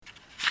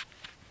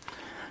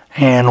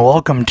and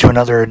welcome to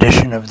another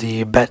edition of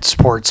the Bet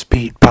Sports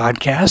Beat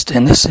podcast.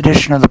 In this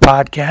edition of the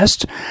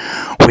podcast,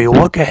 we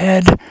look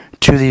ahead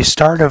to the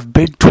start of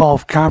Big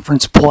 12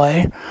 conference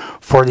play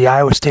for the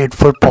Iowa State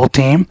football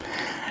team,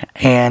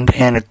 and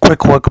a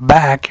quick look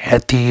back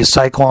at the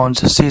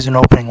Cyclones'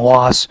 season-opening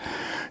loss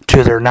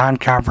to their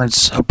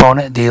non-conference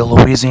opponent, the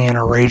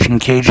Louisiana Raging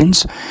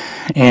Cajuns.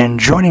 And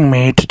joining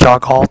me to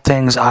talk all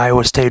things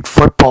Iowa State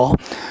football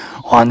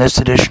on this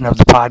edition of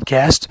the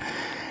podcast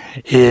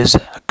is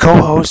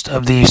co-host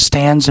of the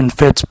Stands and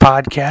Fits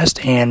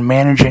podcast and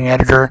managing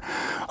editor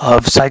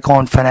of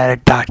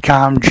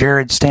CycloneFanatic.com,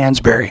 Jared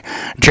Stansberry.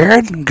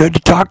 Jared, good to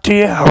talk to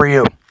you. How are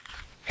you?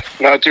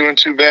 Not doing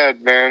too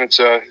bad, man.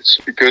 It's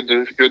good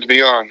to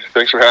be on.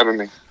 Thanks for having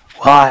me.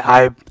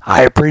 Well,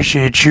 I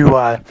appreciate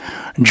you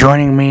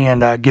joining me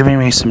and giving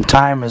me some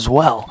time as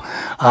well.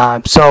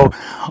 So,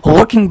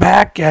 looking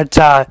back at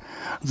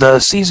the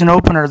season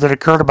opener that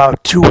occurred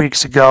about 2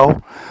 weeks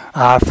ago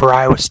for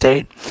Iowa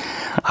State,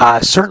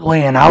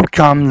 certainly an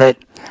outcome that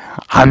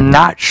I'm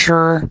not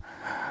sure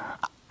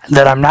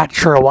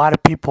a lot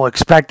of people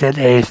expected,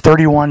 a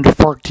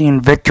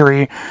 31-14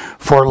 victory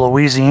for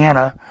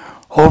Louisiana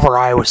over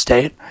Iowa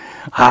State.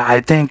 I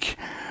think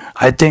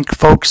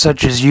folks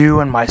such as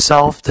you and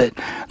myself that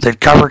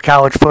cover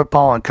college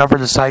football and cover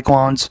the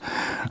Cyclones,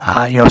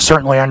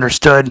 certainly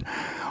understood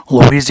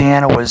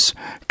Louisiana was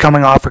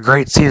coming off a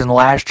great season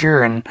last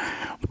year, and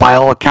by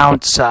all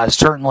accounts,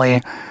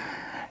 certainly,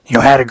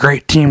 had a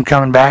great team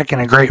coming back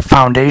and a great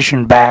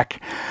foundation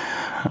back.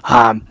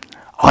 On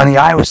the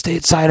Iowa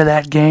State side of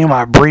that game,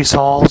 Breece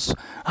Hall's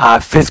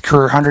fifth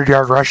career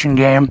 100-yard rushing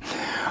game.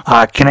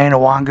 Kene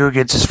Nwangwu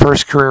gets his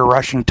first career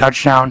rushing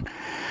touchdown.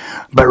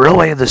 But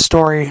really, the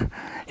story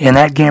in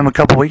that game a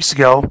couple weeks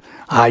ago,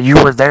 you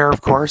were there,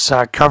 of course,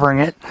 covering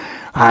it,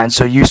 and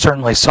so you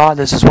certainly saw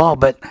this as well.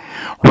 But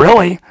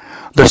really,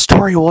 the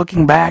story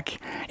looking back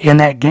in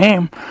that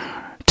game,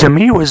 to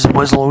me, was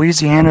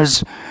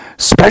Louisiana's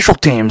special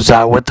teams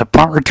with the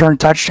punt return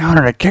touchdown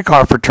and a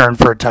kickoff return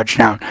for a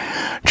touchdown.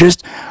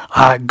 Just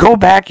go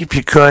back, if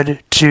you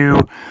could,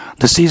 to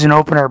the season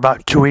opener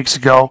about 2 weeks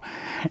ago,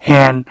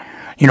 and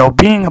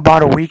being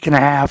about a week and a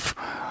half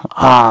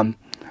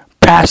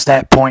past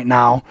that point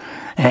now,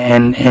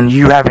 and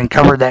you having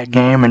covered that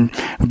game and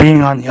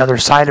being on the other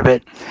side of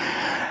it,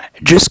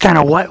 just kind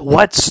of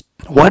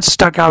what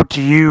stuck out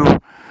to you,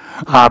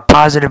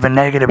 positive and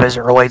negative, as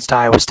it relates to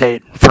Iowa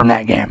State from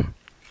that game?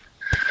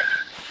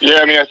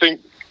 Yeah, I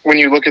think when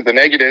you look at the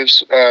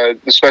negatives,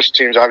 the special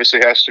teams obviously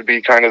has to be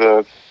kind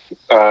of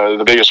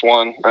the biggest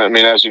one.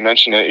 As you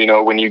mentioned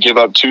it, when you give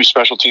up two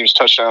special teams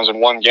touchdowns in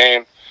one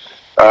game,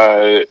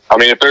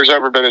 if there's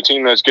ever been a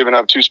team that's given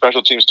up two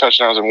special teams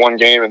touchdowns in one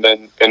game and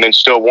then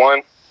still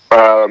won,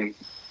 I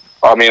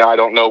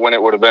don't know when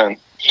it would have been.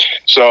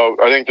 So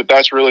I think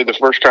that's really the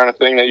first kind of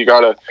thing that you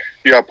gotta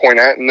point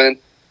at, and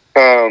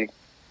then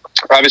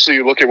obviously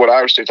you look at what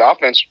Iowa State's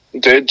offense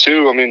did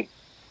too.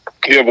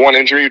 You have one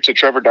injury to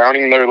Trevor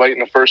Downing there late in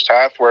the first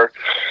half where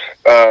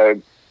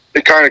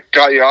it kind of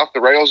got you off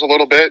the rails a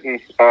little bit, and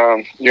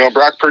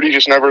Brock Purdy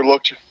just never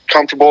looked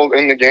comfortable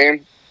in the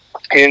game.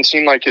 He didn't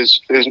seem like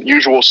his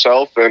usual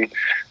self, and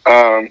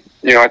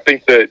I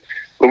think that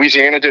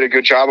Louisiana did a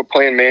good job of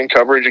playing man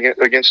coverage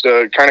against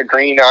a kind of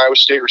green Iowa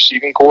State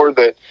receiving corps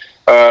that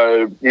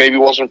maybe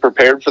wasn't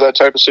prepared for that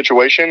type of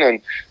situation,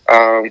 and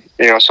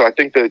so I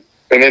think that.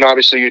 And then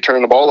obviously you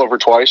turn the ball over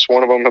twice.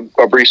 One of them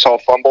a Breece Hall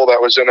fumble that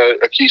was in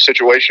a key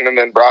situation, and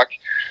then Brock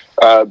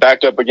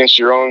backed up against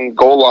your own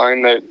goal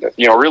line that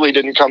really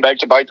didn't come back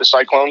to bite the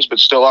Cyclones, but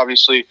still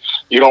obviously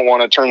you don't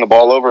want to turn the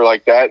ball over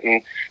like that.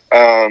 And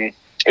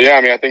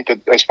I think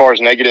that as far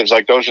as negatives,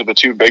 like those are the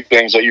two big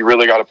things that you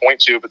really got to point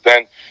to. But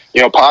then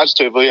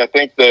positively, I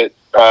think that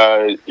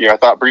I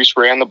thought Breece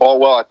ran the ball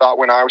well. I thought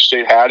when Iowa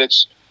State had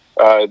its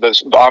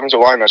the offensive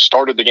line that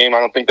started the game, I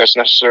don't think that's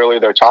necessarily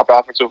their top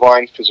offensive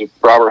line because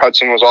Robert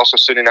Hudson was also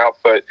sitting out.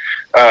 But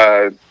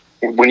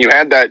when you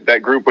had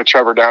that group with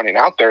Trevor Downing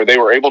out there, they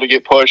were able to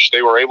get pushed.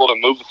 They were able to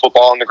move the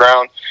football on the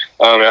ground.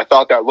 And I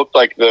thought that looked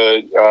like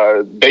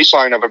the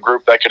baseline of a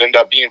group that could end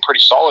up being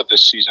pretty solid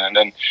this season.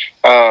 And,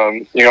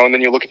 and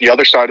then you look at the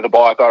other side of the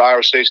ball. I thought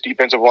Iowa State's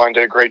defensive line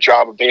did a great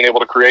job of being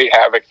able to create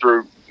havoc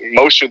through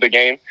most of the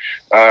game.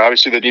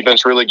 Obviously, the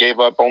defense really gave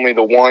up only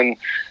the one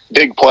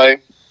big play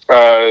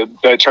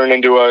that turned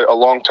into a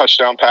long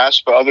touchdown pass.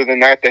 But other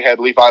than that, they had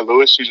Levi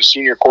Lewis, who's a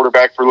senior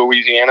quarterback for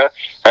Louisiana,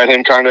 had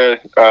him kind of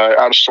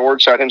out of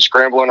sorts, had him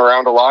scrambling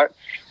around a lot.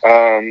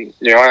 And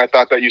I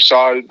thought that you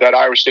saw that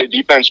Iowa State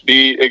defense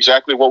be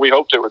exactly what we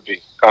hoped it would be.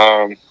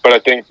 But I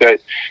think that,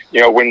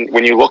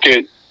 when you look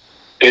at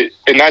it,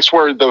 and that's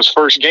where those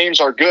first games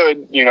are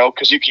good,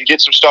 because you can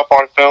get some stuff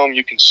on film,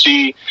 you can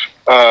see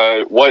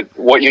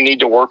what you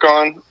need to work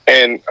on.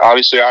 And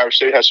obviously Iowa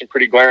State has some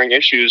pretty glaring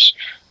issues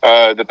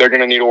that they're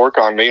going to need to work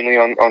on, mainly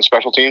on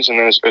special teams and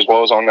then as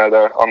well as on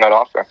that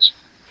offense.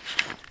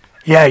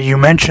 Yeah, you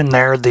mentioned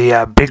there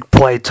the big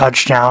play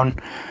touchdown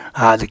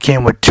that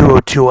came with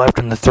 2:02 left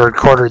in the third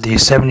quarter, the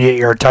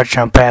 78-yard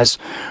touchdown pass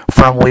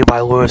from Levi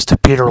Lewis to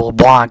Peter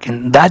LeBlanc,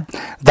 and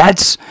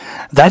that's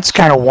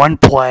kind of one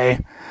play.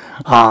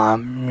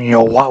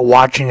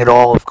 Watching it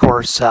all, of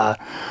course,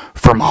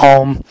 from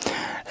home.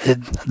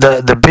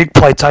 The big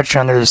play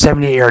touchdown there, the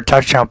 78-yard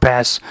touchdown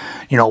pass,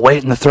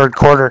 late in the third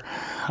quarter.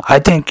 I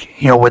think,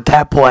 with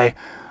that play,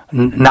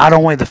 not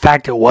only the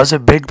fact it was a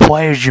big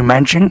play, as you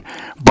mentioned,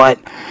 but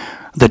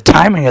the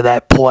timing of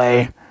that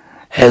play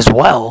as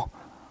well,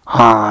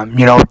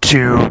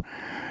 to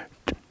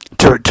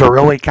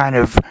really kind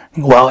of,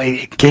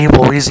 it gave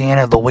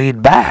Louisiana the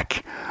lead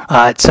back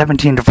at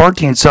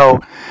 17-14. So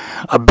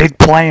a big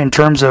play in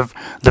terms of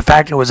the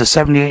fact it was a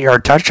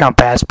 78-yard touchdown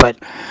pass, but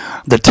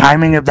the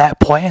timing of that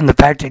play and the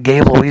fact it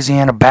gave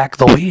Louisiana back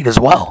the lead as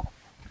well.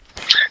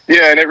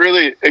 Yeah, and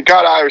it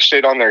got Iowa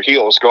State on their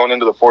heels going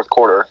into the fourth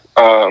quarter.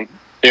 I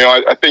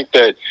think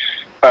that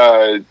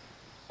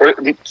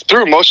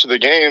through most of the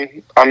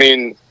game,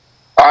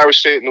 Iowa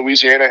State and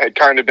Louisiana had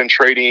kind of been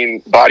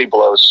trading body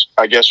blows,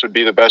 I guess would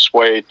be the best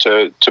way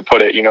to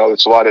put it.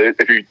 It's a lot of,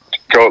 if you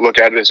go look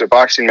at it as a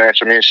boxing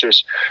match,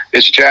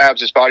 it's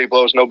jabs, it's body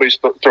blows. Nobody's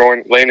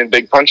landing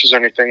big punches or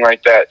anything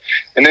like that.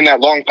 And then that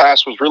long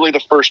pass was really the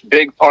first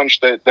big punch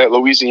that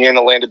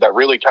Louisiana landed that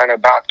really kind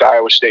of knocked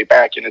Iowa State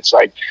back. And it's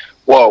like,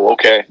 whoa,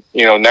 okay,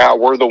 now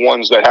we're the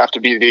ones that have to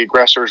be the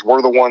aggressors.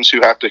 We're the ones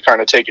who have to kind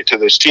of take it to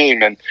this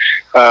team. And,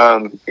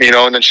 and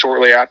then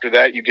shortly after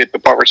that, you get the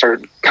punt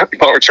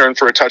return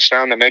for a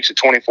touchdown that makes it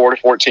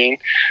 24-14.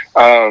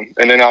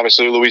 And then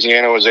obviously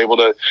Louisiana was able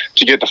to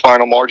get the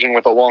final margin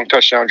with a long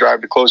touchdown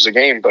drive to close the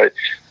game. But,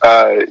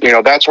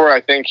 that's where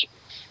I think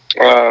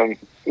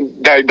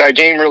that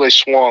game really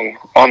swung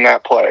on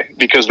that play,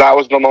 because that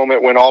was the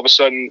moment when all of a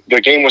sudden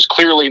the game was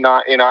clearly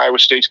not in Iowa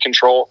State's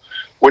control,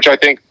 which I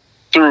think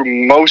through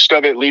most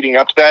of it leading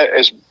up to that,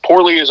 as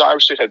poorly as Iowa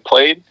State had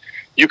played,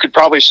 you could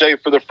probably say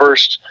for the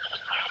first,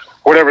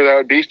 whatever that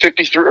would be,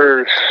 53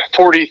 or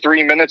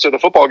 43 minutes of the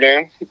football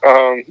game,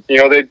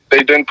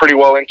 they did pretty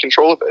well in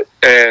control of it.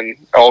 And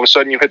all of a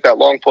sudden you hit that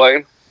long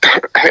play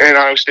and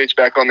Iowa State's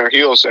back on their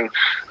heels, and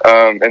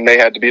they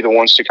had to be the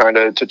ones to kind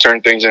of to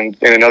turn things in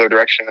another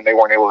direction, and they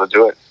weren't able to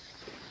do it.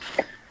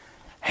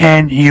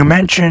 And you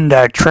mentioned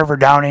Trevor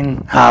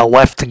Downing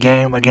left the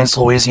game against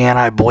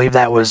Louisiana. I believe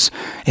that was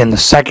in the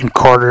second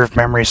quarter, if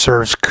memory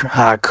serves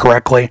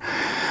correctly.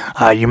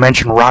 You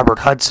mentioned Robert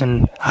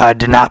Hudson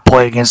did not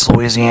play against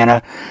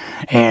Louisiana,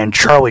 and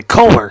Charlie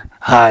Kolar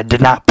did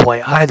not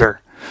play either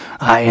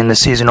in the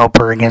season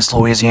opener against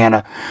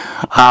Louisiana.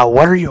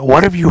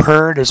 What have you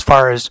heard as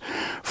far as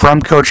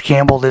from Coach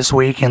Campbell this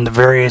week and the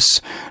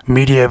various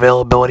media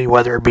availability,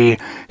 whether it be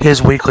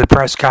his weekly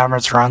press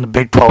conference or on the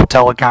Big 12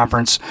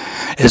 teleconference,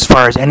 as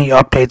far as any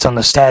updates on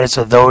the status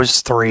of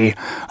those three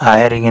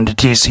heading into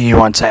TCU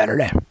on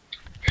Saturday?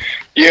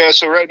 Yeah,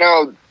 so right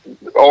now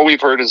all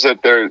we've heard is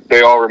that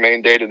they all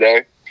remain day to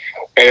day,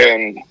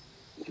 and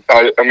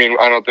I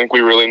don't think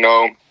we really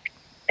know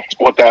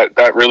what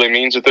that really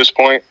means at this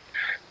point.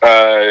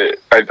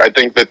 I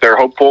think that they're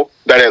hopeful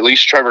that at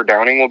least Trevor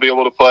Downing will be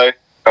able to play,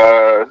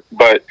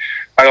 but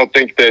I don't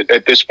think that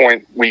at this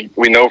point we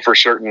know for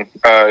certain.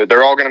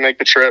 They're all going to make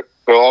the trip.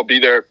 They'll all be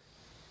there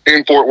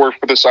in Fort Worth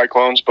with the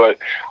Cyclones, but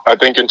I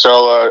think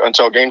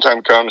until game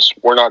time comes,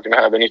 we're not going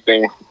to have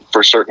anything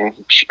for certain.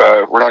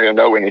 We're not going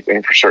to know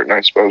anything for certain, I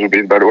suppose would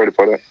be the better way to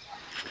put it.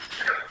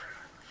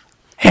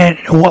 And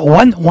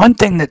one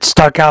thing that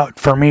stuck out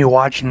for me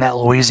watching that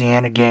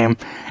Louisiana game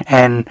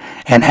and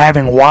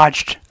having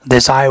watched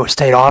this Iowa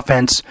State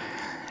offense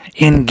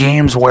in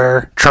games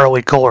where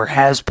Charlie Kolar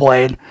has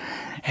played,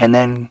 and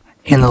then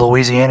in the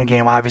Louisiana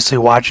game, obviously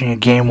watching a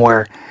game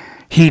where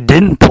he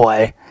didn't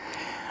play,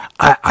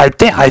 I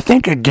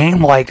think a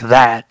game like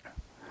that,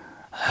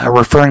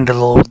 referring to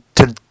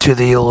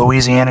the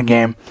Louisiana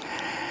game,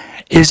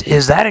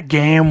 is that a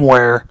game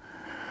where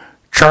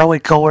Charlie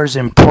Kolar's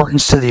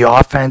importance to the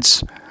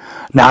offense,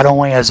 not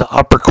only as an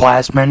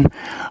upperclassman,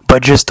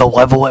 but just the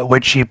level at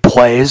which he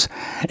plays,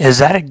 is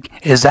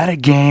that a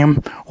game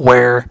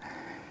where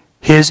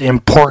his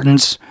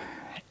importance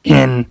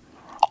in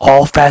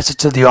all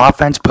facets of the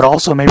offense, but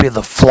also maybe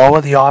the flow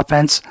of the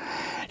offense,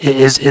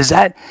 is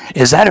that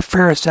a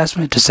fair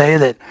assessment to say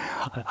that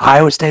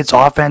Iowa State's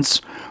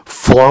offense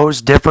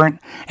flows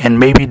different and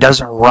maybe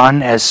doesn't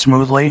run as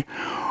smoothly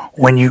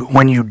when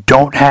you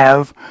don't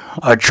have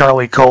a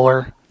Charlie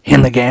Kolar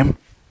in the game?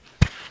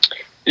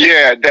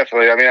 Yeah,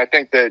 definitely. I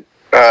think that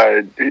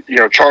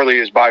Charlie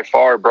is by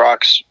far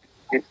Brock's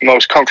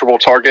most comfortable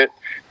target,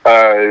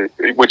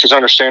 which is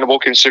understandable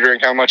considering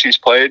how much he's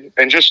played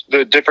and just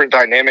the different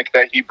dynamic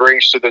that he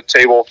brings to the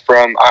table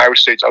from Iowa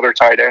State's other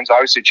tight ends.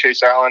 Obviously,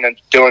 Chase Allen and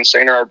Dylan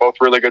Sainer are both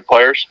really good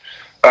players,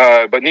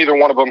 but neither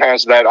one of them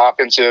has that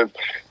offensive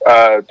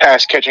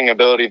pass-catching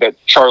ability that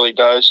Charlie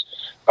does.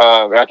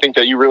 And I think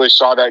that you really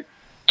saw that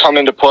come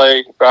into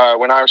play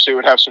when Iowa State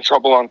would have some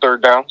trouble on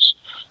third downs.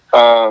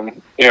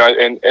 And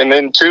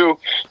then too,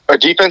 a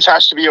defense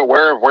has to be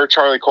aware of where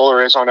Charlie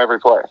Kolar is on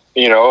every play,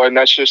 and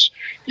that's just,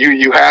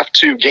 you have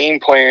to game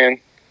plan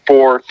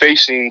for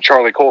facing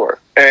Charlie Kolar.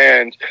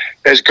 And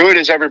as good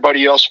as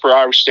everybody else for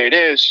Iowa State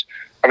is,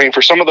 I mean,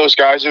 for some of those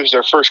guys, it was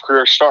their first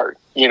career start,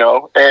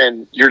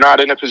 and you're not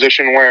in a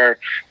position where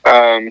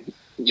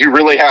you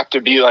really have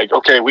to be like,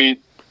 okay,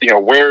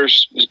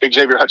 where's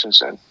Xavier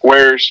Hutchinson?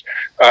 Where's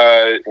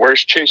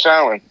Chase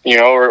Allen?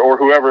 Or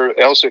whoever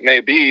else it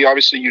may be.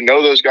 Obviously,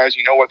 those guys,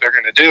 what they're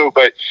going to do,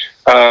 but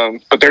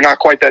they're not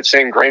quite that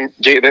same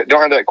they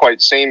don't have that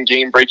quite same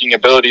game-breaking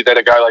ability that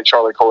a guy like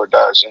Charlie Kolar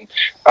does. And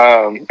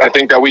I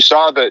think that we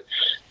saw that.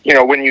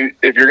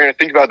 If you're going to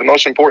think about the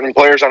most important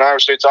players on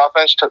Iowa State's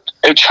offense,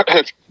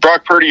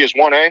 Brock Purdy is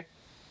 1A.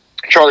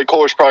 Charlie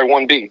Kolar's probably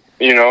 1B,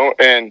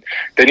 and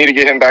they need to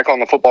get him back on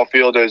the football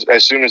field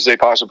as soon as they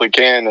possibly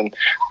can. And,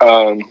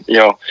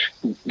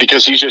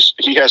 because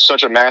he has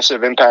such a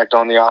massive impact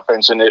on the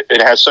offense, and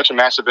it has such a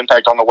massive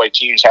impact on the way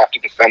teams have to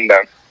defend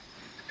them.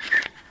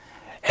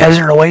 As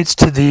it relates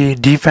to the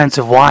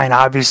defensive line,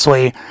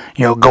 obviously,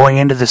 going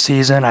into the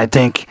season, I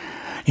think,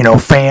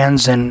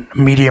 fans and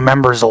media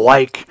members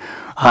alike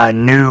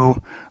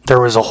knew there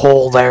was a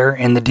hole there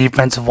in the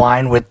defensive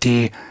line with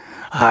the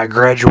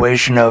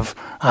graduation of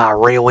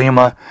Ray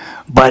Lima.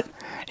 But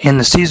in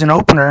the season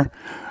opener,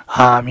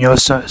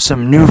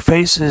 some new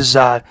faces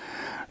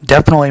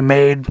definitely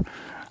made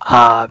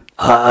a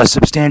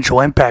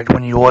substantial impact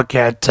when you look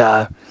at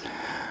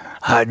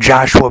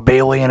Joshua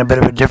Bailey in a bit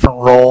of a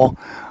different role.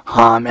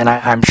 And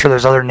I'm sure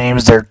there's other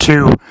names there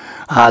too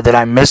that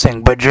I'm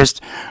missing. But just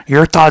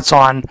your thoughts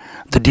on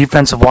the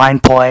defensive line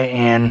play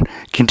and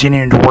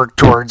continuing to work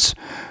towards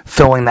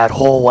filling that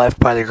hole left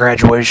by the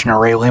graduation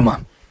of Ray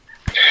Lima.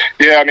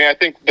 Yeah, I mean, I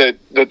think that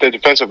the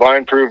defensive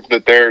line proved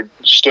that they're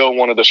still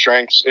one of the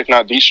strengths, if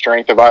not the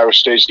strength, of Iowa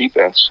State's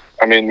defense.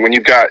 I mean, when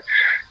you've got,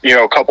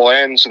 a couple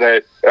ends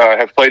that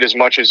have played as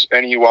much as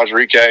Enyi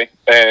Wazirike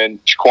and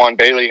Jaquan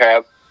Bailey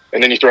have,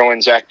 and then you throw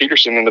in Zach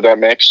Peterson into that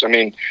mix. I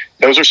mean,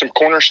 those are some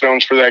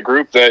cornerstones for that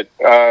group that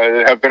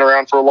have been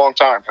around for a long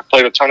time, have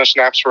played a ton of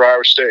snaps for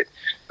Iowa State.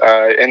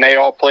 And they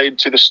all played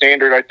to the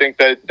standard, I think,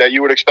 that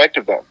you would expect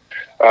of them.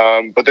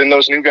 But then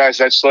those new guys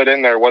that slid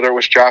in there, whether it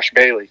was Josh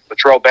Bailey,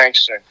 Latrell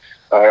Bankston,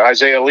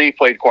 Isaiah Lee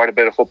played quite a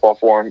bit of football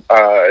for him.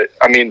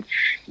 I mean,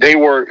 they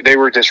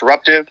were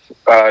disruptive.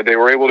 They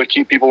were able to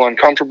keep people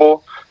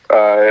uncomfortable.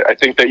 I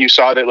think that you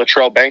saw that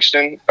Latrell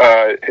Bankston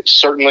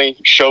certainly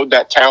showed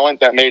that talent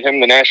that made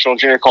him the National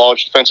Junior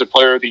College Defensive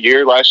Player of the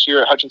Year last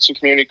year at Hutchinson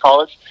Community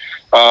College.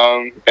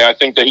 And I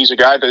think that he's a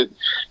guy that,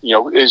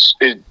 is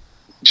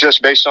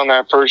just based on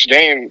that first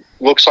game,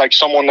 looks like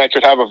someone that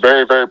could have a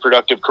very, very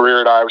productive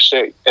career at Iowa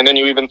State. And then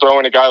you even throw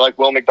in a guy like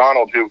Will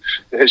McDonald, who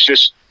has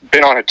just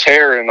been on a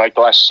tear in like the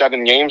last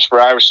 7 games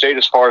for Iowa State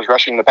as far as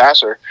rushing the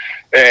passer.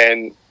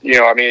 And,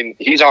 I mean,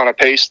 he's on a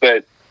pace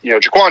that,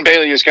 Jaquan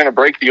Bailey is going to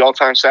break the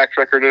all-time sack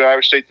record at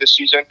Iowa State this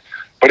season,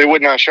 but it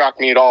would not shock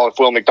me at all if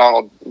Will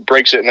McDonald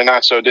breaks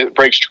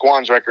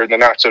Jaquan's record in the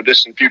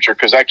not-so-distant future,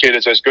 because that kid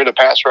is as good a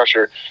pass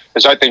rusher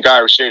as I think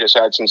Iowa State has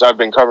had since I've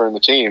been covering the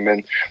team.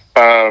 And,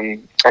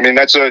 I mean,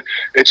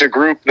 it's a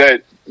group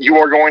that you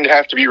are going to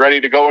have to be ready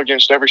to go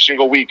against every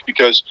single week,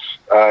 because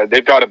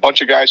they've got a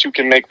bunch of guys who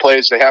can make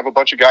plays. They have a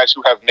bunch of guys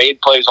who have made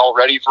plays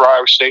already for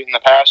Iowa State in the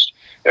past.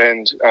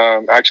 And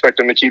I expect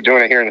them to keep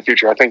doing it here in the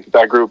future. I think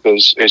that group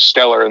is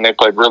stellar, and they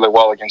played really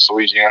well against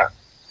Louisiana.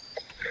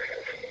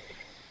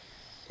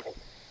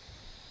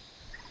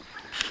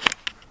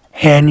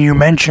 And you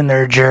mentioned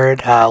there, Jared,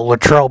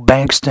 Latrell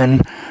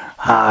Bankston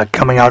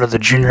coming out of the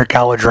junior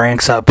college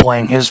ranks,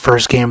 playing his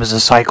first game as a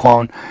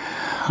Cyclone.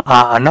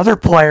 Another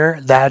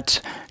player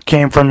that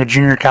came from the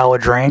junior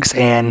college ranks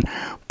and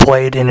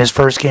played in his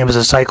first game as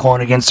a Cyclone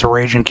against the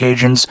Ragin'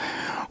 Cajuns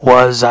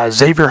was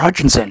Xavier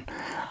Hutchinson.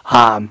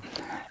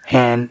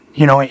 And,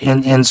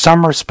 in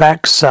some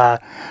respects,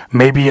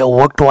 maybe it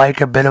looked like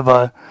a bit of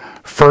a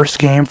first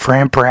game for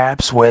him,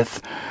 perhaps,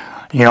 with,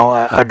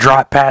 a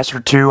drop pass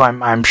or two.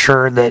 I'm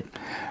sure that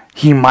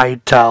he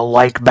might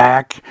like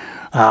back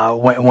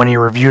when he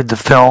reviewed the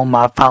film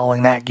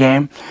following that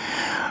game.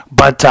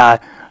 But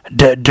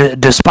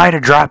despite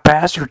a drop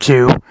pass or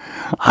two,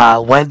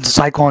 led the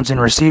Cyclones in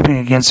receiving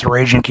against the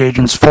Ragin'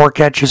 Cajuns, 4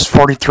 catches,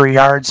 43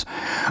 yards.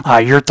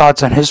 Your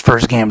thoughts on his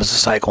first game as a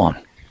Cyclone?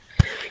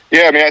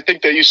 Yeah, I mean, I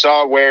think that you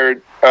saw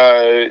where,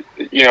 I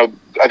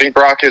think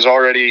Brock has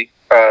already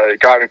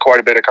gotten quite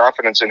a bit of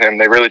confidence in him.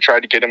 They really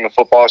tried to get him the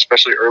football,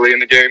 especially early in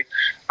the game.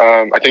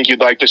 I think you'd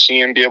like to see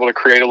him be able to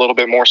create a little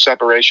bit more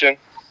separation,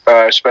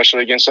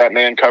 especially against that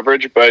man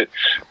coverage. But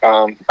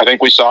I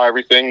think we saw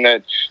everything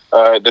that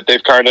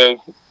they've kind of,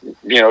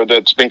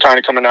 that's been kind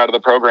of coming out of the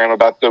program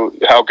about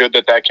how good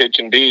that kid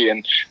can be.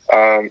 And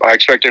I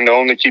expect him to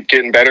only keep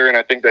getting better. And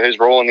I think that his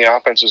role in the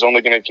offense is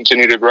only going to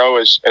continue to grow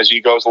as he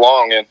goes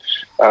along. And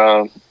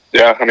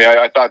yeah, I mean,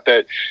 I thought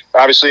that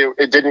obviously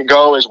it didn't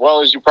go as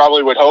well as you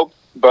probably would hope,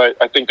 but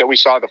I think that we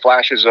saw the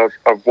flashes of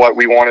what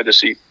we wanted to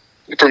see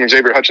from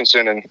Xavier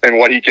Hutchinson and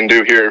what he can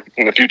do here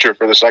in the future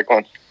for the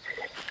Cyclone.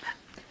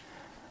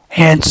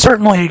 And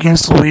certainly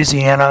against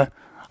Louisiana,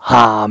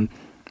 I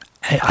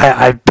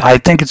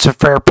think it's a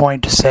fair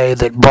point to say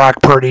that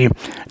Brock Purdy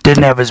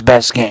didn't have his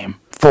best game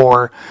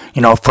for,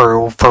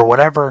 for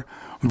whatever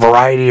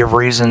variety of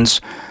reasons,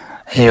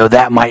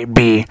 that might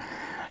be,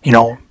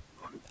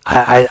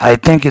 I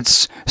think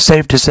it's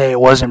safe to say it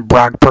wasn't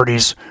Brock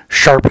Purdy's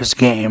sharpest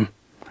game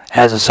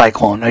as a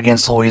Cyclone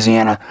against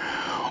Louisiana.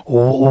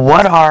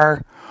 What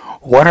are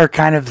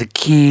kind of the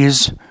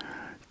keys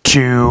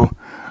to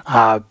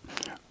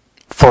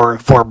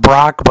for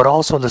Brock, but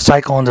also the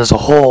Cyclones as a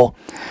whole,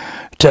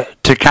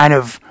 to kind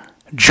of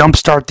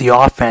jumpstart the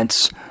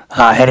offense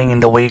heading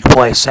into league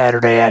play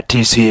Saturday at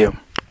TCU?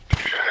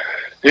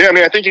 Yeah,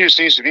 I think he just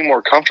needs to be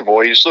more comfortable.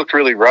 He just looked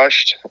really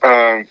rushed.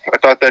 I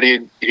thought that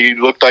he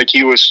looked like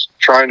he was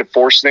trying to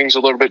force things a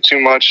little bit too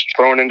much,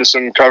 throwing into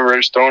some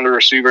coverage, throwing to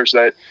receivers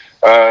that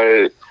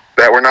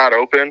were not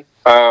open.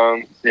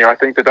 I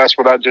think that's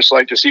what I'd just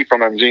like to see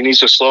from him. He needs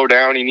to slow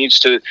down. He needs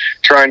to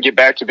try and get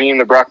back to being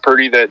the Brock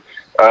Purdy that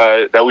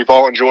we've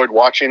all enjoyed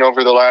watching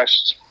over the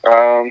last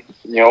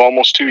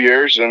almost 2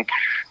 years. And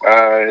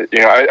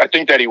I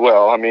think that he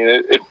will.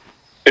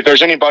 If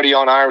there's anybody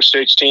on Iowa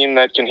State's team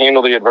that can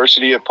handle the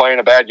adversity of playing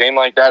a bad game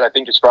like that, I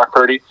think it's Brock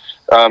Purdy.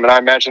 And I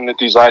imagine that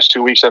these last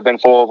 2 weeks have been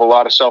full of a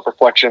lot of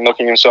self-reflection,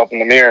 looking himself in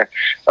the mirror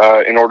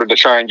in order to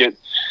try and get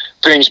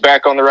things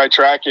back on the right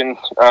track and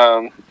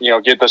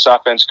get this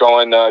offense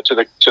going to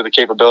the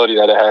capability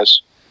that it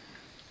has.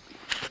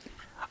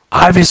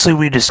 Obviously,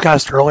 we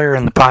discussed earlier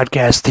in the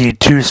podcast the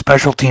 2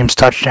 special teams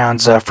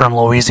touchdowns from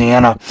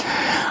Louisiana.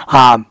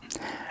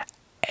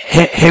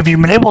 Have you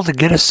been able to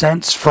get a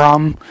sense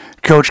from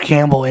Coach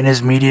Campbell in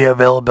his media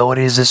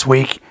availabilities this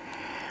week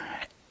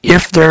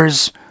if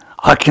there's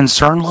a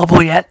concern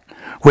level yet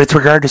with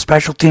regard to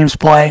special teams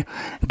play,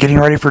 getting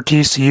ready for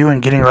TCU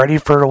and getting ready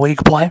for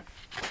league play?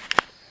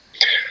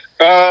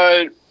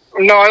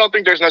 No, I don't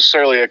think there's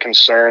necessarily a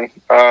concern.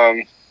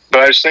 But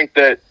I just think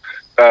that,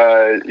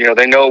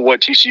 they know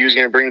what TCU is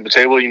going to bring to the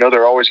table.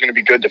 They're always going to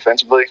be good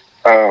defensively.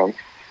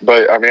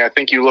 But I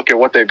think you look at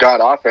what they've got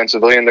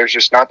offensively, and there's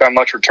just not that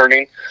much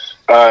returning.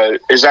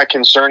 Is that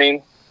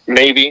concerning?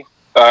 Maybe.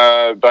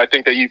 But I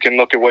think that you can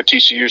look at what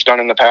TCU's done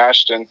in the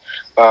past, and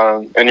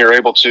you're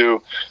able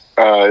to,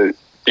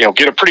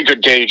 get a pretty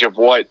good gauge of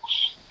what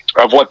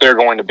they're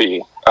going to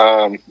be.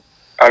 I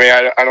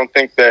don't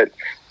think that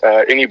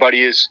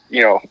anybody is,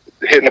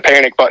 hitting the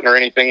panic button or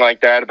anything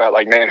like that about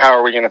man, how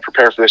are we going to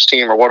prepare for this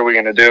team or what are we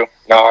going to do?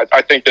 No, I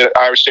think that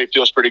Iowa State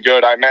feels pretty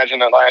good. I imagine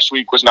that last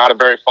week was not a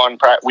very fun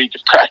week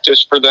of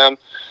practice for them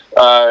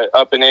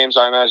up in Ames.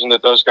 I imagine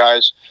that those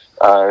guys,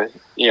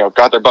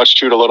 got their butts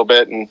chewed a little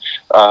bit, and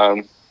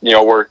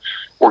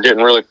we're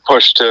getting really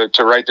pushed to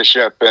right the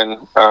ship.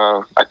 And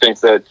I think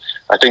that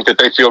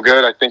they feel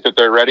good. I think that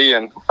they're ready,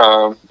 and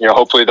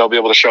hopefully they'll be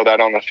able to show that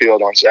on the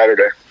field on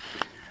Saturday.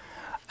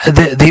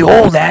 The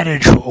old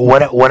adage,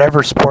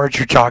 whatever sport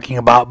you're talking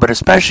about, but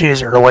especially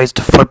as it relates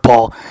to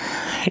football,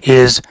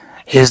 is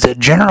that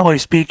generally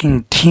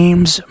speaking,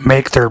 teams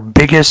make their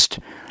biggest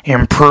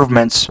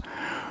improvements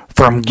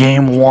from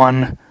game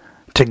 1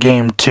 to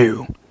game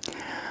 2.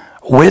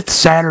 With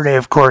Saturday,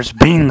 of course,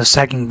 being the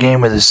second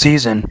game of the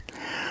season,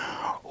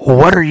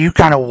 what are you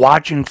kind of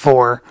watching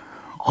for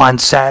on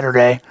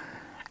Saturday,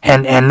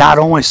 and not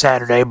only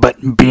Saturday,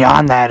 but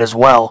beyond that as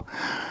well,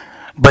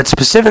 but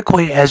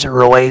specifically as it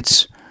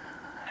relates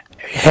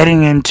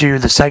heading into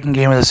the second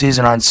game of the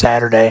season on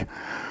Saturday?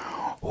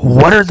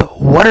 What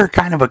are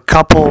kind of a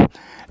couple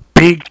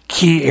big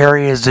key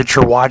areas that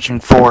you're watching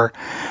for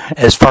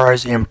as far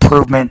as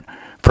improvement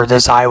for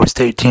this Iowa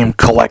State team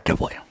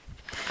collectively?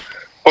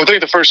 Well, I think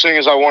the first thing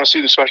is I want to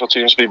see the special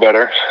teams be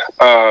better.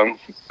 I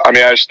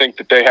just think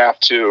that they have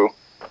to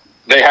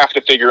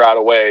figure out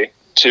a way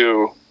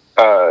to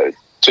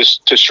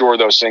shore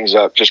those things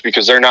up, just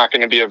because they're not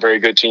going to be a very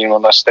good team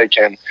unless they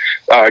can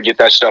get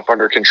that stuff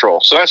under control.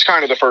 So that's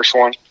kind of the first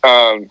one.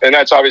 And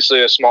that's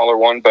obviously a smaller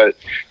one, but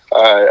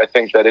I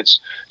think that it's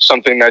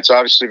something that's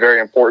obviously very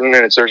important,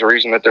 and there's a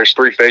reason that there's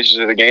 3 phases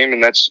of the game,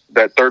 and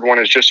that third one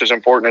is just as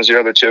important as the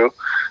other 2.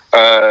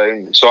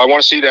 So I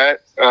want to see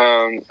that.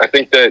 I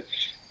think that,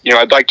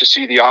 I'd like to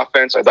see the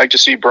offense. I'd like to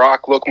see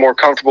Brock look more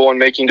comfortable in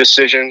making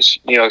decisions,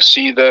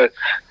 see the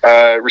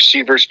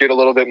receivers get a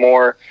little bit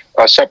more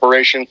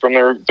separation from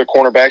the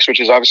cornerbacks, which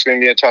is obviously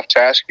going to be a tough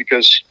task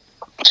because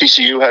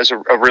TCU has a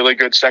really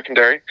good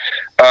secondary.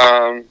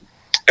 And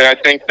I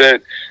think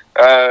that,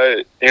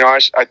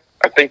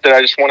 I think that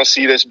I just want to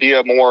see this be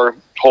a more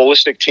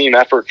holistic team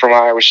effort from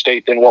Iowa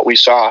State than what we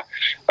saw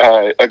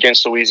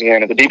against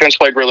Louisiana. The defense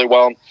played really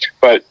well,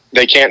 but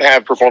they can't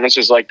have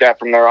performances like that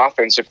from their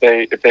offense if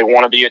they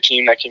want to be a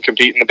team that can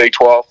compete in the Big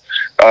 12.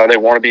 They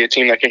want to be a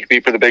team that can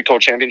compete for the Big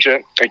 12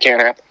 championship. It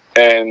can't happen.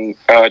 And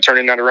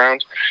turning that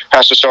around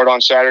has to start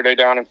on Saturday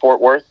down in Fort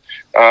Worth.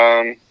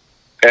 And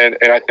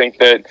I think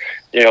that,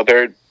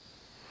 they're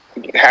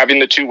having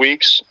the 2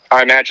 weeks.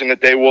 I imagine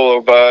that they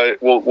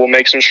will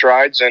make some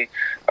strides, and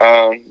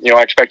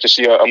I expect to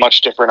see a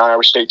much different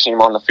Iowa State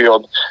team on the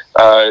field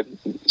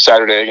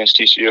Saturday against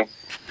TCU.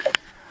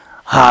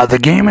 The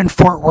game in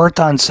Fort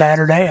Worth on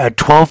Saturday, a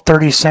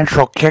 12:30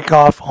 Central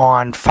kickoff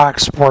on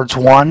Fox Sports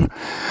 1.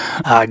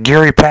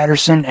 Gary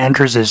Patterson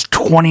enters his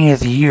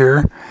 20th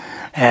year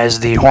as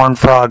the Horned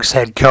Frogs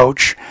head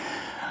coach.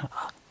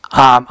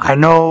 I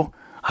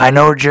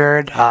know,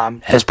 Jared,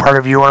 as part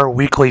of your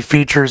weekly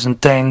features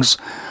and things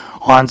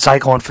on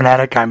Cyclone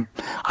Fanatic,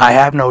 I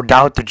have no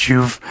doubt that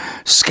you've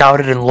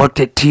scouted and looked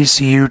at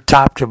TCU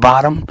top to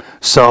bottom.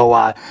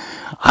 So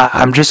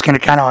I'm just going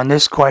to kind of on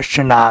this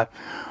question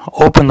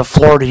open the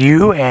floor to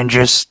you and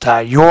just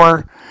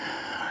your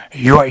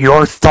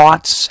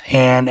thoughts,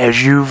 and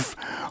as you've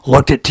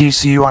looked at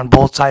TCU on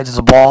both sides of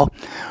the ball,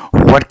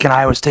 what can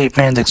Iowa State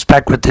fans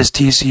expect with this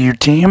TCU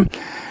team,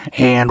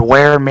 and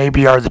where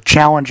maybe are the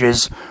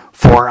challenges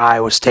for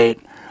Iowa State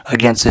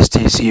against this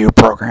TCU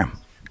program?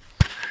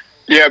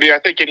 Yeah, I mean, I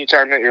think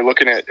anytime that you're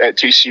looking at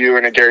TCU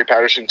and a Gary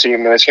Patterson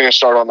team, then it's going to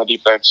start on the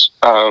defense.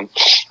 And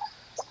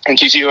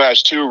TCU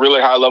has two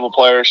really high-level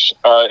players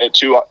at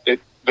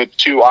the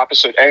two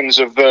opposite ends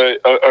of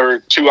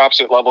or two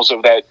opposite levels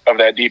of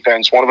that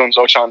defense. One of them is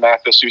Ochaun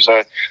Mathis, who's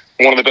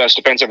one of the best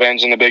defensive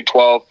ends in the Big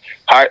 12,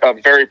 a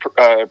very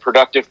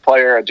productive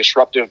player, a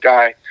disruptive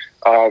guy,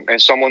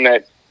 and someone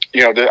that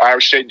the Iowa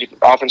State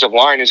offensive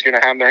line is going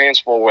to have their hands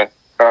full with.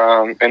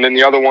 And then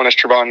the other one is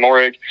Trevon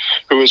Moehrig,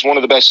 who is one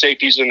of the best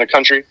safeties in the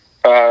country.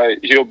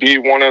 He'll be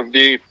one of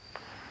the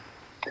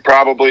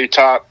probably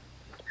top,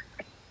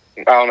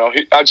 I don't know,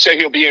 I'd say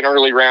he'll be in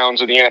early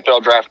rounds of the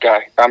NFL draft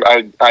guy.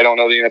 I don't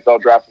know the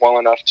NFL draft well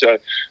enough to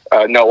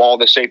know all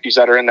the safeties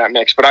that are in that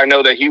mix, but I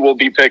know that he will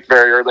be picked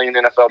very early in the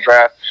NFL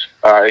draft.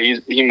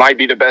 He might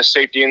be the best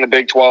safety in the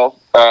Big 12.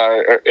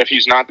 If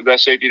he's not the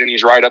best safety, then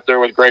he's right up there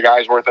with Greg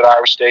Eisworth at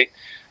Iowa State.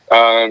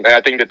 And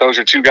I think that those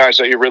are two guys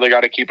that you really got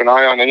to keep an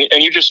eye on.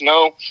 And you just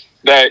know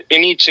that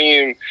any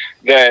team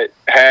that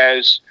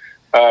has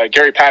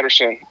Gary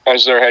Patterson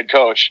as their head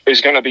coach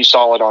is going to be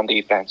solid on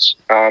defense.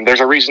 There's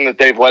a reason that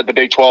they've led the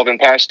Big 12 in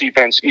pass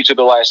defense each of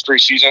the last 3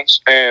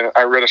 seasons. And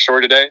I read a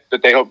story today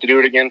that they hope to do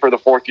it again for the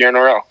 4th year in a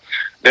row.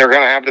 They're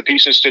going to have the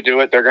pieces to do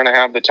it. They're going to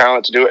have the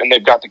talent to do it. And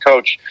they've got the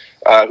coach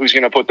who's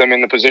going to put them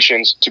in the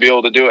positions to be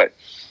able to do it.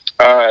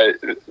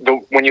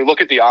 When you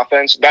look at the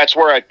offense, that's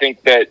where I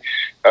think that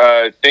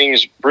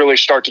things really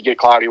start to get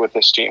cloudy with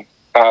this team.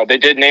 They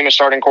did name a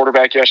starting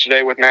quarterback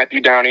yesterday with Matthew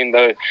Downing,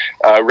 the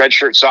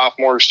redshirt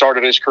sophomore who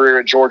started his career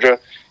at Georgia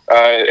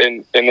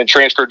and then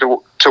transferred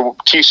to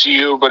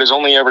TCU, but has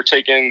only ever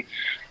taken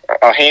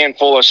a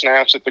handful of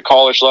snaps at the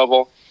college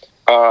level.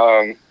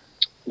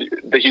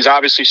 He's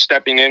obviously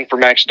stepping in for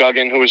Max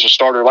Duggan, who was a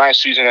starter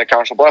last season at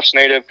Council Bluffs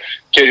native,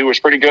 kid who was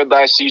pretty good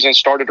last season,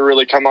 started to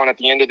really come on at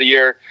the end of the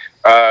year.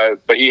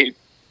 But he,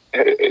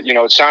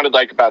 it sounded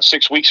like about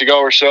 6 weeks ago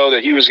or so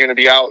that he was going to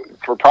be out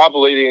for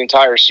probably the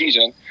entire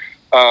season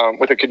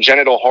with a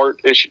congenital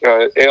heart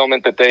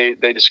ailment that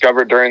they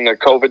discovered during the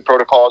COVID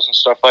protocols and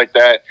stuff like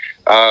that.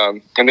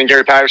 And then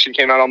Gary Patterson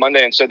came out on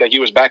Monday and said that he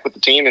was back with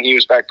the team and he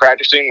was back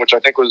practicing, which I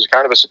think was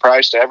kind of a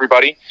surprise to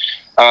everybody.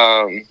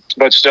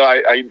 But still,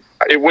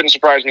 it wouldn't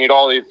surprise me at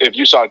all if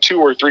you saw 2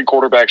 or 3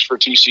 quarterbacks for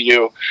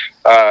TCU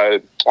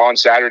on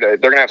Saturday.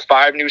 They're going to have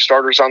 5 new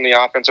starters on the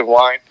offensive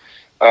line.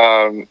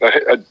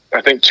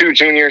 I think 2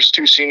 juniors,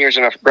 2 seniors,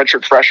 and a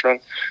redshirt freshman.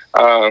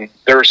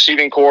 Their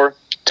receiving core,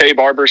 Tay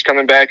Barber's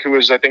coming back, who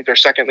was, I think, their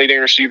second leading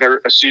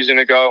receiver a season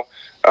ago.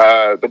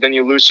 But then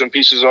you lose some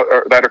pieces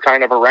that are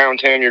kind of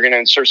around him. You're going to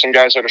insert some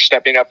guys that are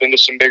stepping up into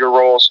some bigger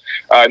roles.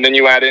 And then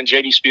you add in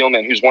J.D.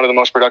 Spielman, who's one of the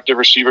most productive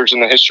receivers in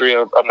the history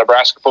of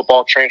Nebraska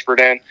football, transferred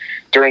in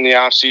during the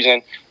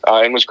offseason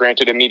and was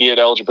granted immediate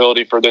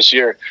eligibility for this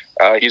year.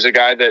 He's a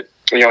guy that,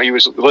 he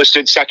was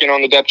listed second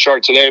on the depth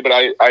chart today, but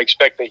I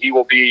expect that he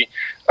will be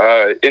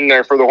in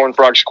there for the Horned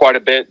Frogs quite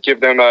a bit, give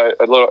them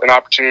an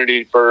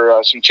opportunity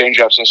for some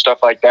change-ups and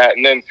stuff like that.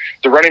 And then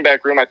the running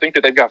back room, I think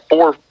that they've got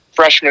 4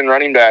 freshman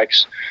running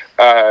backs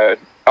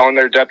on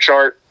their depth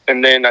chart.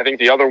 And then I think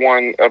the other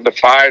one of the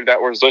 5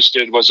 that was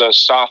listed was a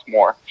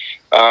sophomore.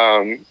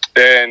 And,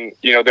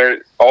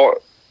 they're all,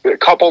 a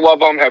couple of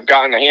them have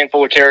gotten a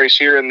handful of carries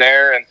here and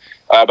there, and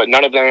but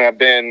none of them have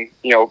been,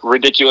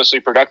 ridiculously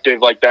productive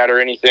like that or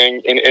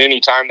anything in any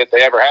time that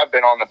they ever have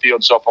been on the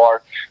field so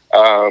far.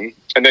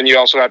 And then you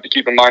also have to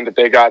keep in mind that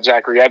they got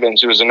Zachary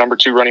Evans, who was the number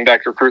 2 running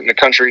back recruit in the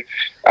country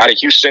out of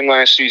Houston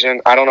last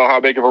season. I don't know how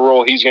big of a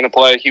role he's going to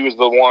play. He was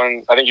the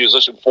one, I think he was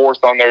listed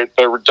 4th on their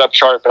depth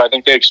chart, but I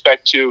think they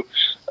expect to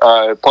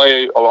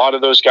play a lot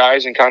of those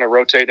guys and kind of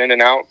rotate in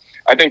and out.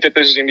 I think that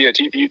this is going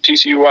to be a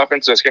TCU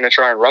offense that's going to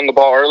try and run the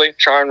ball early,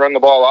 try and run the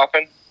ball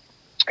often,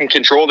 and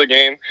control the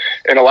game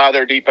and allow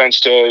their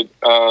defense to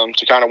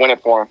kind of win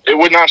it for them. It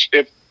would not,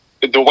 if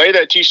the way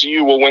that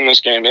TCU will win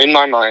this game, in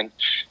my mind,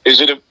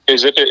 is if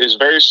it is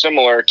very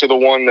similar to the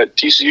one that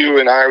TCU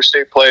and Iowa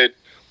State played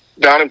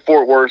down in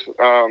Fort Worth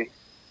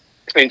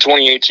in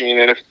 2018.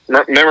 And if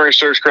memory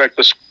serves correct,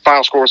 the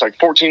final score was like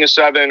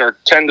 14-7 or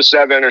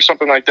 10-7 or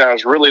something like that. It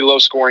was a really low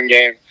scoring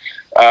game.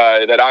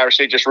 That Iowa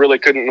State just really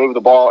couldn't move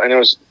the ball, and it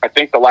was, I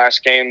think, the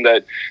last game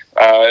that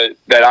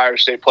Iowa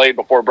State played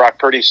before Brock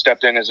Purdy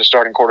stepped in as a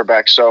starting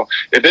quarterback. So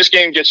if this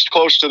game gets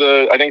close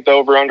to I think the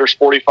over/under is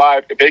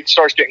 45. If it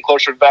starts getting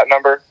closer to that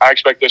number, I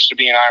expect this to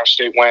be an Iowa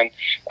State win.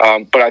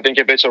 But I think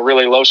if it's a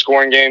really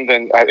low-scoring game,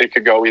 then it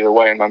could go either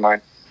way in my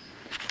mind.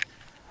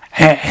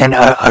 And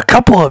a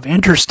couple of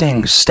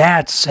interesting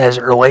stats as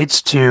it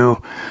relates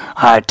to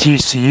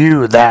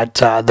TCU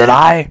that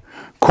I,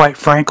 quite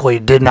frankly,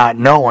 did not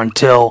know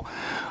until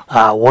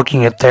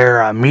looking at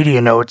their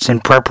media notes in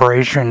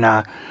preparation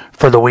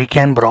for the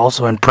weekend, but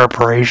also in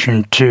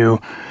preparation to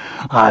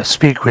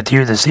speak with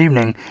you this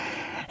evening,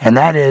 and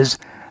that is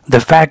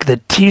the fact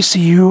that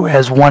TCU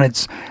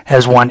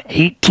has won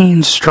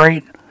 18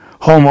 straight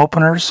home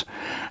openers.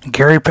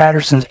 Gary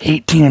Patterson's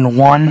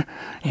 18-1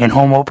 in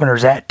home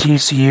openers at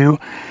TCU,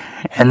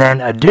 and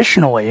then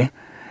additionally,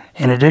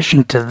 in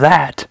addition to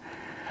that,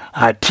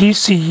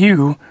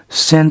 TCU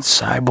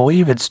since I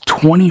believe it's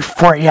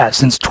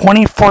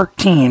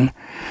 2014,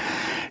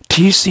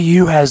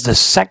 TCU has the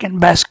second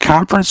best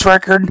conference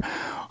record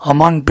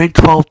among Big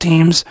 12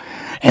 teams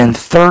and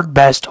third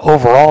best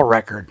overall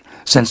record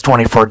since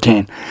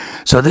 2014.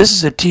 So this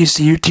is a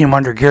TCU team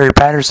under Gary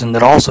Patterson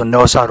that also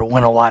knows how to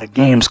win a lot of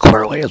games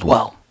clearly as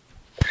well.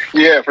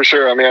 Yeah, for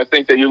sure. I mean, I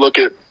think that you look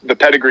at the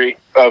pedigree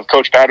of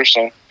Coach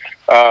Patterson,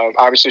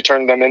 obviously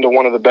turned them into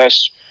one of the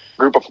best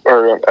group of,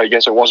 or I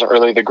guess it wasn't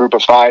really the group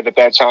of five at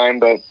that time,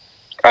 but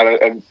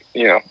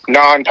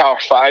non-Power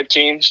 5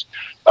 teams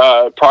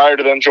prior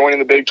to them joining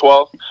the Big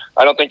 12.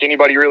 I don't think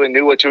anybody really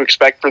knew what to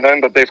expect for them,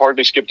 but they've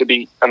hardly skipped a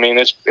beat. I mean,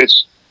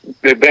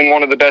 they've been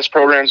one of the best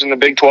programs in the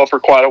Big 12 for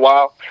quite a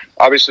while.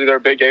 Obviously, their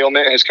big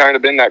ailment has kind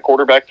of been that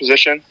quarterback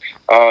position.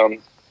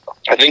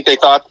 I think they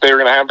thought they were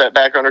going to have that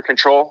back under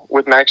control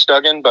with Max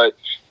Duggan, but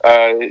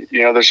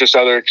there's just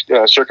other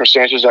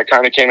circumstances that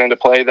kind of came into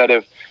play that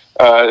have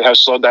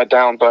slowed that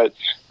down. But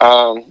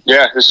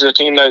this is a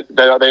team that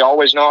they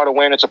always know how to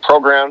win. It's a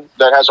program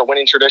that has a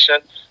winning tradition,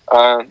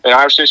 and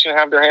obviously it's going to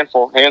have their hands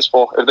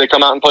full. If they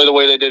come out and play the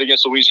way they did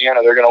against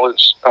Louisiana, they're going to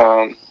lose.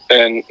 I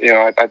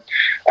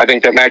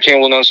think that Matt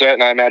Campbell knows that,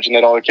 and I imagine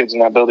that all the kids in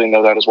that building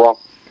know that as well.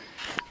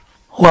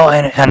 Well,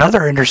 and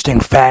another interesting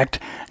fact,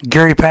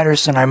 Gary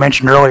Patterson, I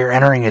mentioned earlier,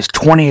 entering his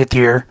 20th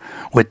year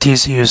with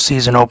TCU's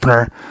season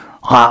opener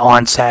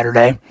on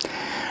Saturday.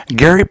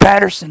 Gary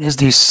Patterson is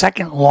the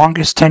second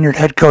longest tenured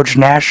head coach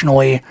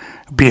nationally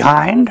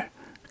behind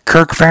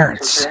Kirk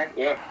Ferentz.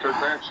 Yeah, Kirk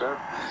Ferentz, yeah.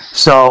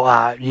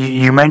 So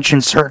you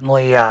mentioned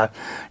certainly,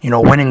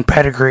 winning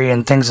pedigree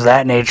and things of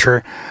that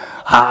nature.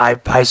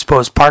 I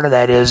suppose part of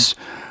that is,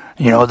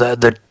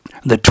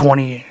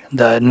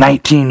 the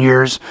 19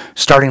 years,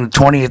 starting the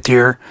 20th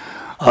year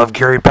of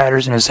Gary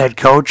Patterson as head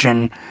coach,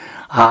 and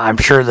I'm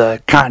sure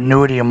the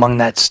continuity among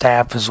that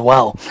staff as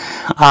well.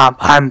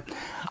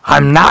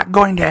 I'm not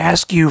going to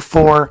ask you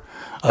for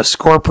a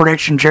score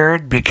prediction,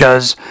 Jared,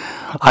 because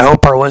I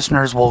hope our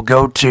listeners will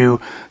go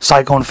to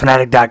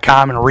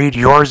CycloneFanatic.com and read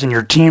yours and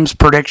your team's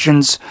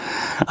predictions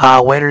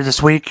later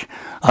this week,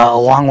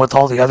 along with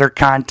all the other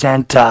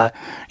content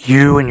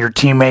you and your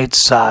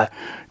teammates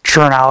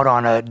churn out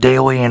on a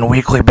daily and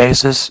weekly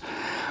basis.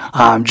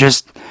 On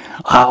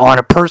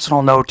a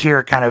personal note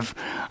here, kind of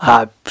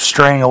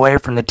straying away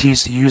from the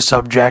TCU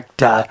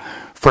subject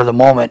for the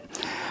moment,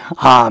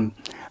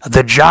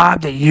 the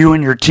job that you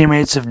and your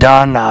teammates have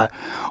done,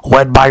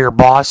 led by your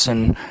boss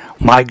and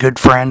my good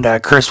friend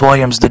Chris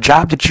Williams, the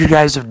job that you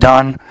guys have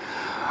done,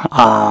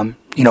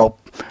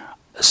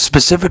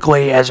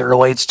 specifically as it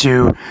relates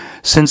to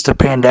since the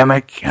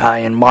pandemic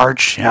in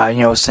March,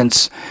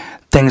 since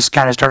things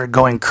kind of started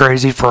going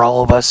crazy for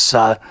all of us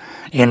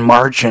in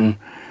March, and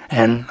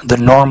the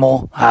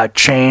normal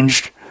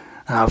changed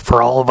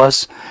for all of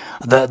us.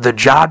 The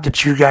job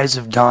that you guys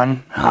have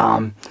done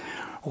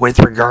with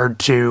regard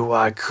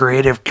to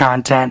creative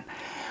content,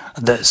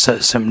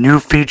 some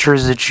new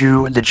features that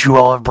you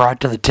all have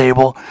brought to the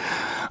table.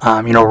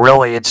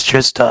 Really, it's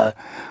just a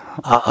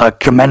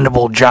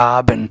commendable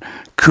job, and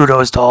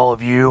kudos to all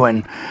of you.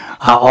 And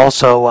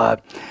also,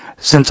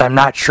 since I'm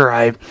not sure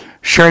I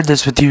shared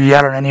this with you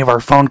yet on any of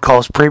our phone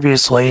calls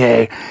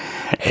previously,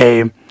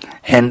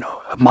 and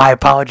my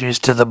apologies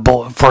for the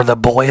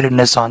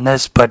belatedness on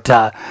this, but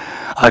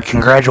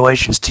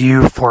congratulations to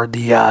you for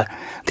the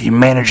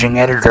managing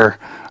editor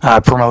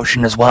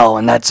promotion as well,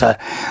 and that's a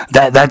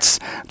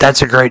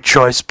great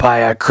choice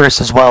by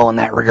Chris as well in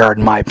that regard,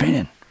 in my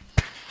opinion.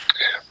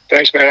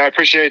 Thanks, man. I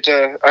appreciate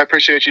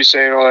you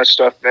saying all that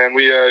stuff, man.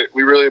 We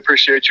really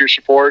appreciate your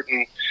support,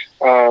 and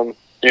I'm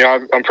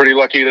pretty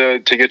lucky to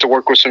get to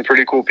work with some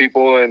pretty cool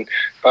people, and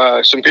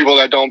some people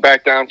that don't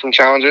back down from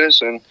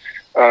challenges, and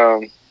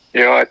I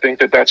think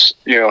that's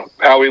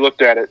how we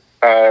looked at it.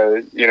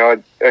 I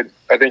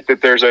think that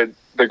there's the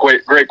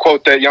great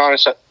quote that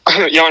Giannis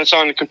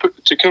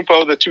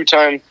Antetokounmpo, the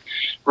two-time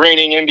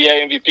reigning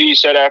NBA MVP,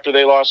 said after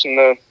they lost in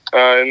the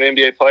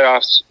NBA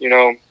playoffs.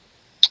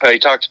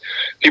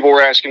 People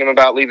were asking him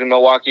about leaving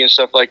Milwaukee and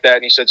stuff like that,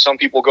 and he said some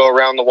people go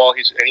around the wall.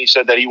 He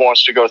said that he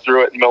wants to go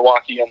through it in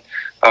Milwaukee, and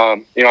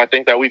I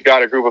think that we've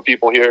got a group of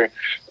people here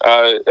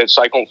at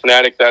Cyclone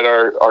Fanatic that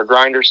are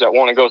grinders that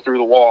want to go through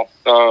the wall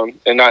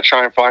and not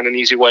try and find an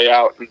easy way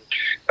out. And,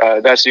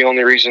 that's the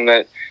only reason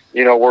that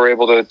we're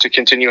able to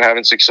continue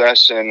having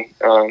success, and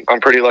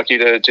I'm pretty lucky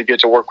to get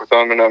to work with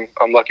them, and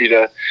I'm lucky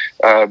to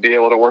be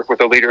able to work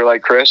with a leader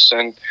like Chris,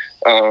 and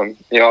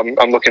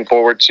I'm looking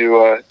forward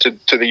to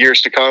the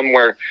years to come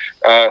where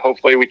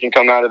hopefully we can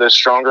come out of this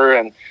stronger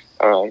and,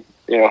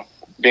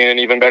 be in an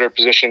even better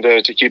position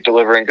to keep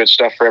delivering good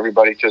stuff for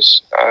everybody,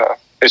 because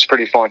it's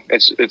pretty fun.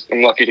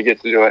 I'm lucky to get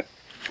to do it.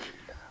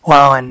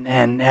 Well,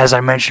 and as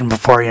I mentioned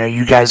before,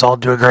 you guys all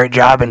do a great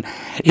job. And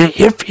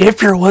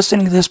if you're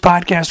listening to this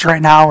podcast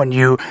right now and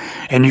you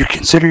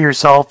consider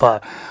yourself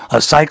a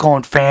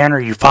Cyclone fan, or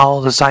you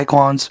follow the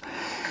Cyclones,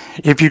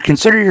 if you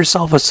consider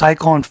yourself a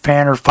Cyclone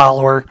fan or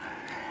follower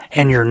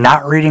and you're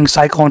not reading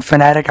Cyclone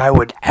Fanatic, I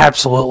would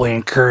absolutely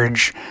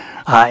encourage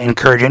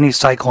any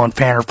Cyclone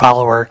fan or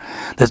follower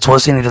that's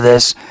listening to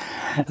this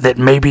that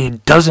maybe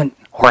doesn't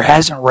or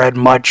hasn't read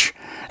much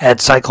at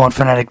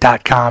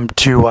CycloneFanatic.com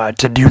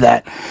to do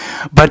that.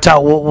 But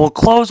we'll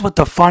close with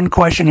the fun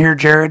question here,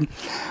 Jared.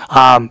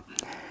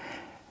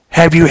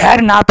 Have you had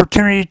an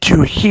opportunity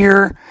to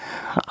hear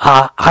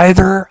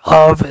either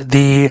of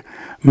the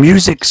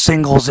music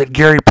singles that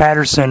Gary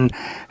Patterson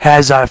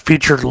has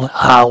featured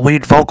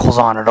lead vocals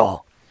on at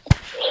all?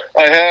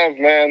 I have,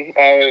 man.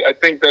 I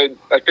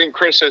think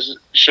Chris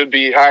should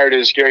be hired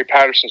as Gary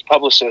Patterson's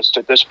publicist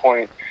at this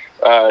point,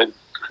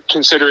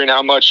 considering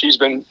how much he's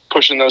been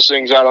pushing those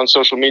things out on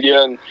social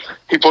media. And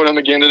he put them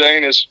again today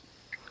in his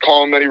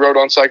column that he wrote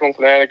on Cyclone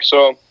Fanatic.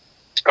 So,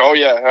 oh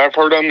yeah, I've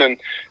heard them, and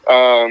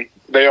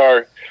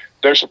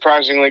they're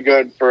surprisingly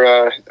good for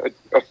a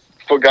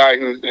guy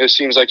who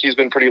seems like he's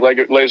been pretty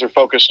laser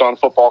focused on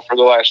football for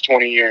the last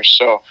 20 years.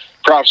 So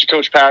props to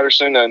Coach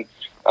Patterson, and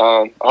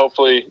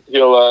hopefully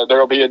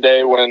there'll be a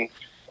day when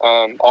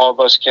all of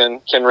us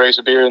can raise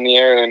a beer in the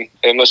air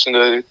and listen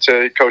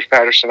to Coach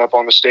Patterson up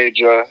on the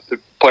stage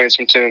playing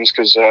some tunes,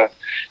 because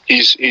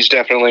he's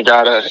definitely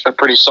got a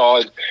pretty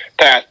solid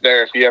path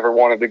there if he ever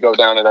wanted to go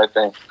down it, I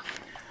think.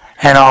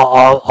 And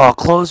I'll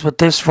close with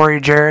this for you,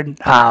 Jared.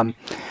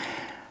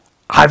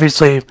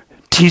 Obviously,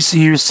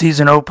 TCU's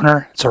season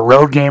opener, it's a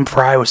road game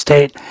for Iowa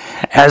State.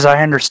 As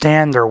I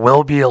understand, there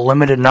will be a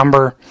limited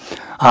number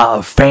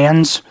of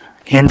fans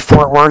in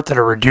Fort Worth at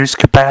a reduced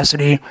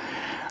capacity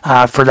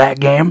for that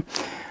game.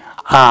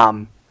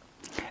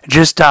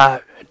 Just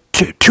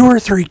two or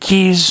three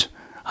keys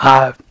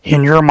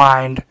in your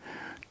mind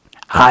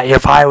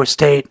if Iowa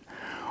State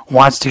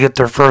wants to get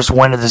their first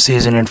win of the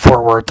season in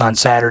Fort Worth on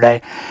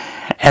Saturday.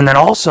 And then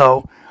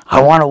also,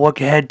 I want to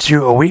look ahead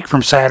to a week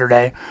from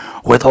Saturday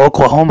with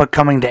Oklahoma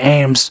coming to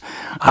Ames.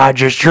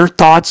 Just your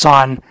thoughts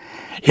on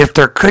if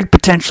there could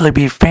potentially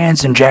be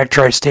fans in Jack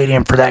Trice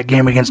Stadium for that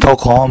game against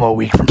Oklahoma a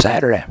week from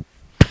Saturday.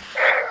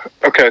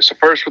 Okay, so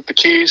first with the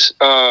keys,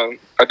 I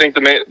think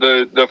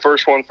the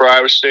first one for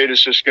Iowa State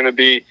is just going to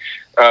be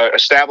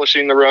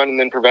establishing the run and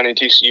then preventing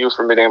TCU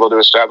from being able to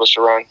establish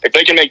the run. If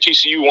they can make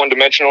TCU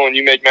one-dimensional and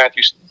you make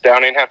Matthew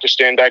Downing have to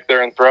stand back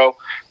there and throw,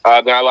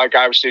 then I like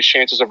Iowa State's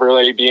chances of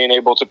really being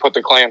able to put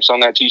the clamps on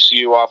that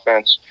TCU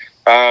offense.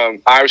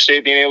 Iowa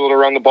State being able to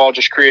run the ball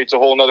just creates a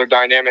whole other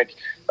dynamic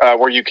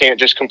where you can't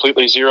just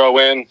completely zero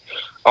in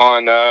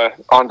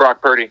on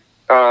Brock Purdy.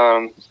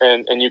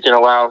 And you can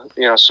allow a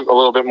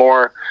little bit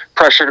more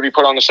pressure to be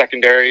put on the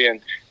secondary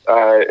and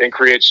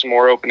create some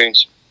more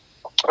openings.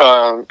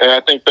 And I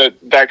think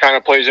that kind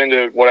of plays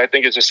into what I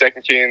think is the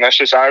second key, and that's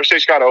just Iowa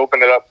State's got to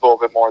open it up a little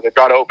bit more. They've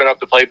got to open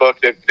up the playbook.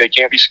 They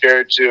can't be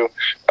scared to,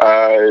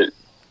 I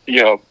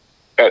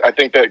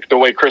think that the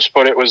way Chris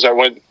put it was that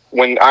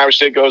when Iowa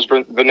State goes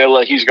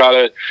vanilla, he's got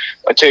a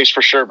taste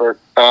for sherbet.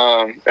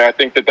 And I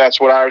think that's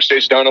what Iowa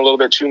State's done a little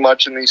bit too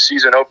much in these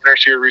season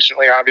openers here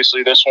recently.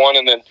 Obviously this one,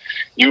 and then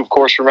you of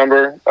course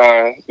remember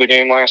the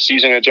game last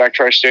season at Jack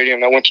Trice Stadium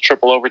that went to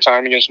triple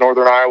overtime against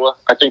Northern Iowa.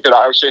 I think that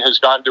Iowa State has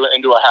gotten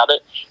into a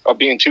habit of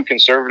being too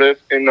conservative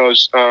in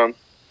those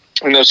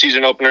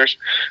season openers,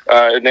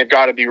 and they've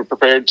got to be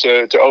prepared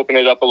to open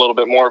it up a little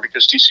bit more,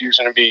 because TCU is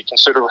going to be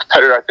considerably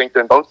better, I think,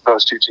 than both of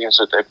those two teams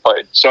that they've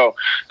played. So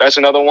that's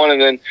another one.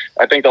 And then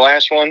I think the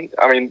last one,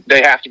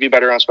 they have to be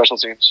better on special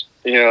teams.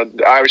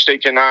 Iowa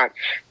State cannot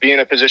be in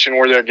a position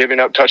where they're giving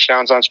up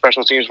touchdowns on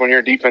special teams when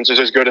your defense is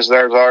as good as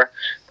theirs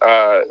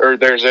or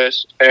theirs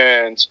is.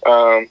 And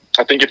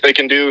I think if they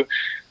can do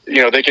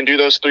they can do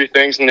those three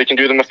things and they can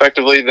do them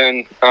effectively,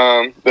 then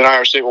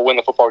Iowa State will win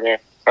the football game.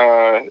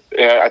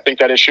 I think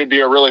that it should be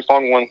a really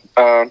fun one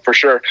for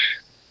sure.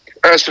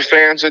 As for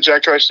fans at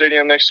Jack Trice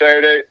Stadium next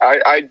Saturday,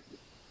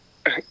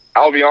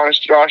 I'll be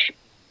honest, Josh,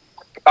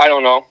 I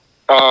don't know.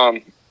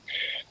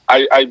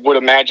 I would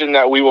imagine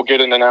that we will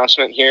get an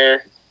announcement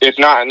here, if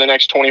not in the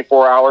next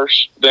 24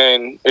 hours,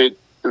 then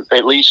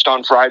at least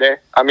on Friday.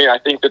 I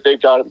think that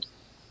they've got to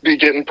be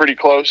getting pretty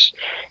close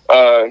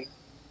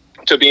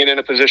to being in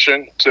a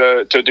position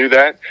to do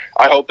that.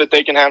 I hope that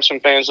they can have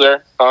some fans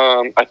there.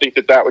 I think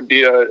that would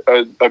be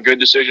a good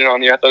decision on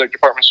the athletic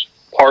department's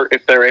part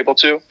if they're able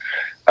to.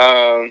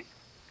 And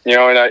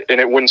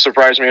it wouldn't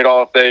surprise me at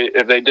all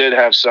if they did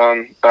have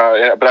some.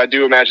 But I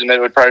do imagine that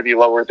it would probably be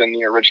lower than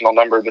the original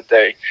number that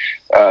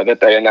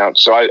they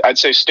announced. So I'd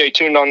say stay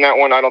tuned on that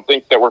one. I don't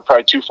think that we're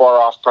probably too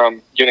far off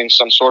from getting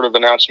some sort of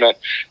announcement,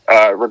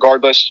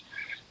 regardless.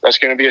 that's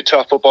going to be a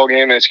tough football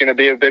game, and it's going to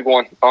be a big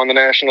one on the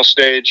national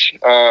stage,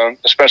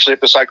 especially if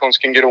the Cyclones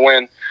can get a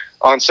win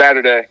on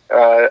Saturday.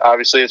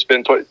 Obviously, it's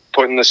been put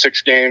in the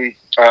 6-game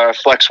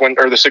flex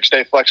window, or the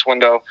 6-day flex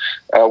window,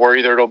 where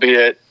either it'll be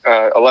at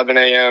 11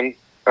 a.m.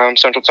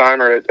 Central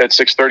Time or at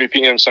 6:30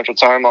 p.m. Central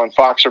Time on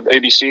Fox or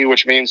ABC,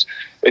 which means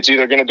it's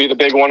either going to be the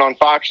big one on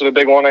Fox or the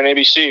big one on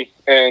ABC.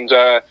 And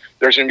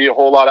there's going to be a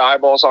whole lot of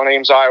eyeballs on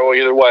Ames, Iowa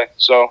either way.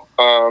 So,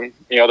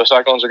 the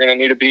Cyclones are going to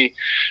need to be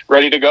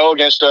ready to go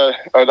against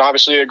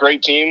obviously a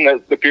great team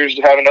that appears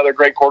to have another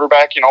great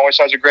quarterback and always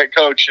has a great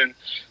coach. And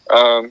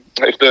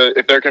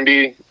if there can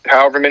be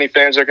however many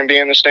fans there can be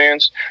in the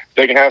stands,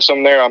 they can have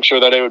some there. I'm sure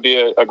that it would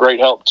be a great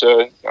help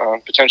to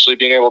potentially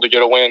being able to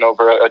get a win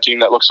over a team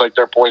that looks like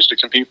they're poised to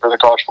compete for the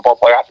college football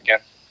playoff again.